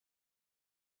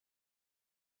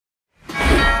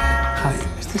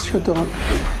this your dog?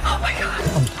 Oh my God.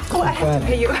 Oh, I have to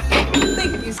pay you.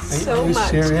 Thank you so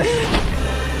much. Are you serious?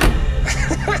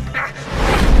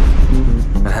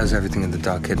 How's everything in the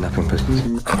dog kidnapping business?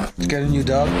 You get a new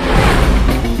dog?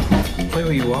 Where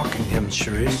were you walking him,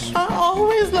 Charisse? I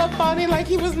always loved Bonnie like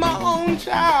he was my own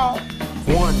child.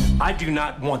 One, I do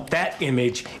not want that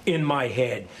image in my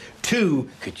head. Two,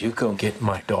 could you go get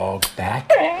my dog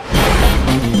back? Hey,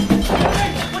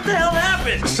 what the hell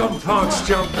happened? Some punks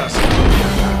jumped us.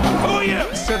 Oh,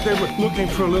 yeah. Said they were looking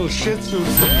for a little Shih Tzu.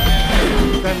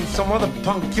 Then some other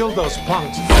punk killed those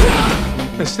punks.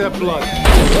 It's their blood.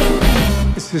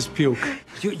 It's his puke.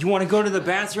 You want to go to the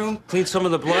bathroom, clean some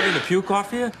of the blood and the puke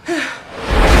off you?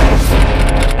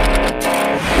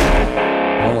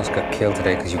 I almost got killed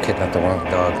today because you kidnapped the wrong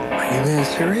dog. Are you being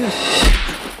serious?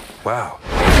 Wow.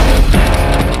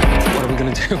 What are we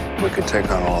gonna do? We could take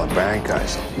on all the bad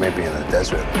guys, maybe in the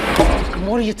desert.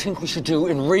 What do you think we should do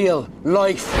in real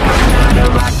life?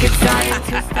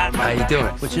 How you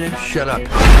doing? What's your name? Shut up.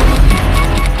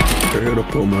 I gotta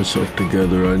pull myself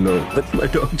together, I know. But my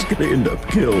dog's gonna end up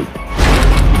killed.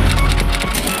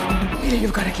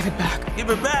 You've got to give it back. Give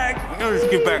it back? You don't just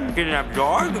give back a kidnapped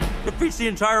dog. Defeats the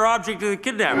entire object of the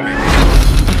kidnapping.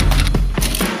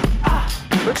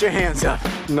 Put your hands up.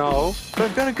 No. But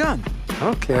I've got a gun. I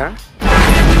don't care.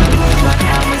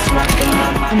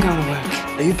 I'm going to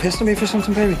work. Are you pissed at me for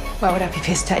something, baby? Why would I be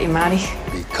pissed at you, Marty?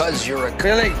 Because you're a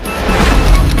Billy.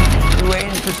 You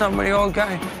waiting for somebody, old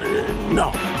guy?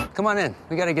 No. Come on in.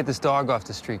 We gotta get this dog off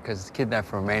the street because it's kidnapped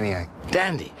from a maniac.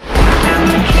 Dandy.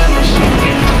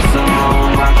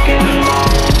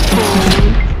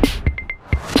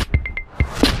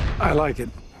 I like it.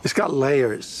 It's got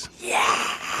layers. Yeah.